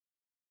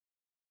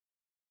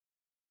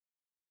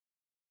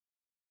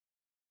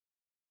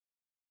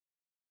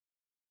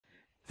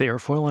The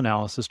Airfoil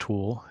Analysis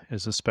tool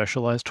is a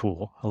specialized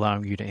tool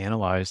allowing you to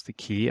analyze the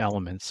key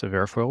elements of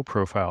airfoil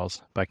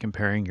profiles by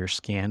comparing your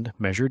scanned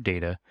measured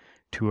data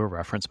to a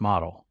reference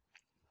model.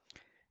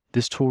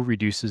 This tool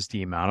reduces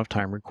the amount of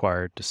time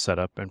required to set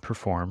up and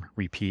perform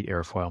repeat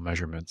airfoil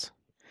measurements.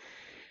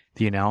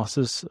 The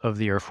analysis of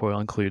the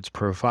airfoil includes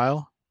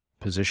profile,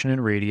 position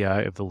and radii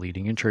of the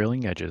leading and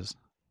trailing edges,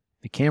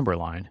 the camber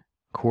line,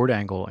 chord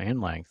angle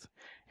and length,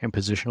 and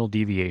positional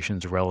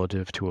deviations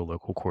relative to a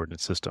local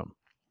coordinate system.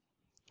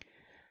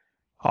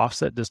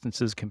 Offset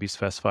distances can be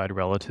specified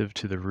relative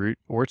to the root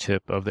or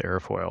tip of the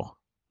airfoil,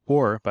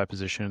 or by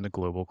position in the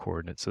global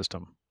coordinate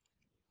system.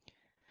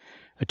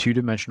 A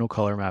two-dimensional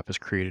color map is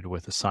created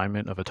with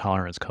assignment of a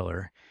tolerance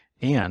color,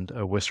 and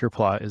a whisker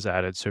plot is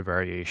added so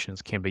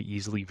variations can be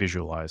easily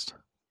visualized.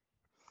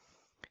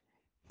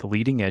 The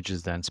leading edge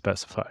is then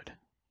specified.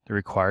 The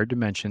required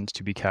dimensions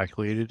to be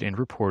calculated and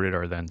reported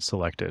are then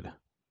selected.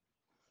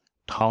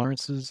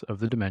 Tolerances of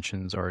the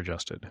dimensions are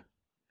adjusted.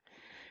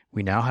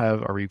 We now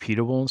have a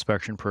repeatable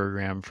inspection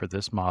program for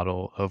this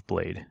model of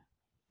blade.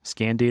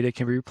 Scan data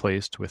can be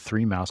replaced with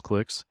 3 mouse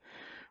clicks,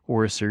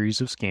 or a series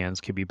of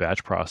scans can be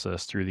batch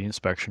processed through the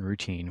inspection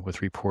routine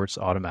with reports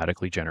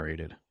automatically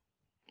generated.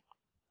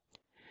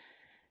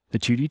 The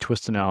 2D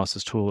twist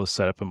analysis tool is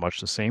set up in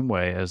much the same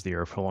way as the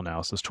airfoil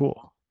analysis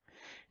tool.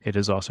 It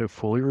is also a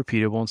fully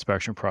repeatable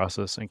inspection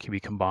process and can be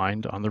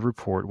combined on the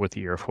report with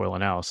the airfoil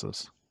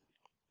analysis.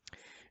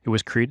 It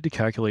was created to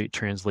calculate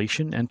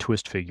translation and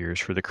twist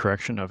figures for the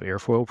correction of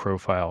airfoil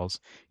profiles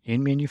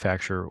in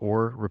manufacture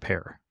or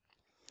repair.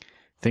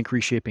 Think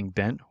reshaping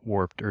bent,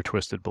 warped, or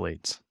twisted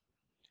blades.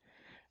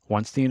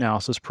 Once the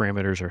analysis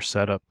parameters are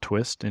set up,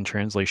 twist and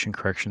translation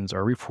corrections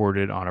are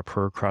reported on a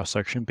per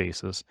cross-section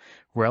basis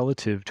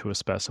relative to a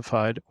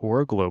specified or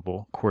a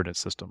global coordinate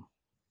system.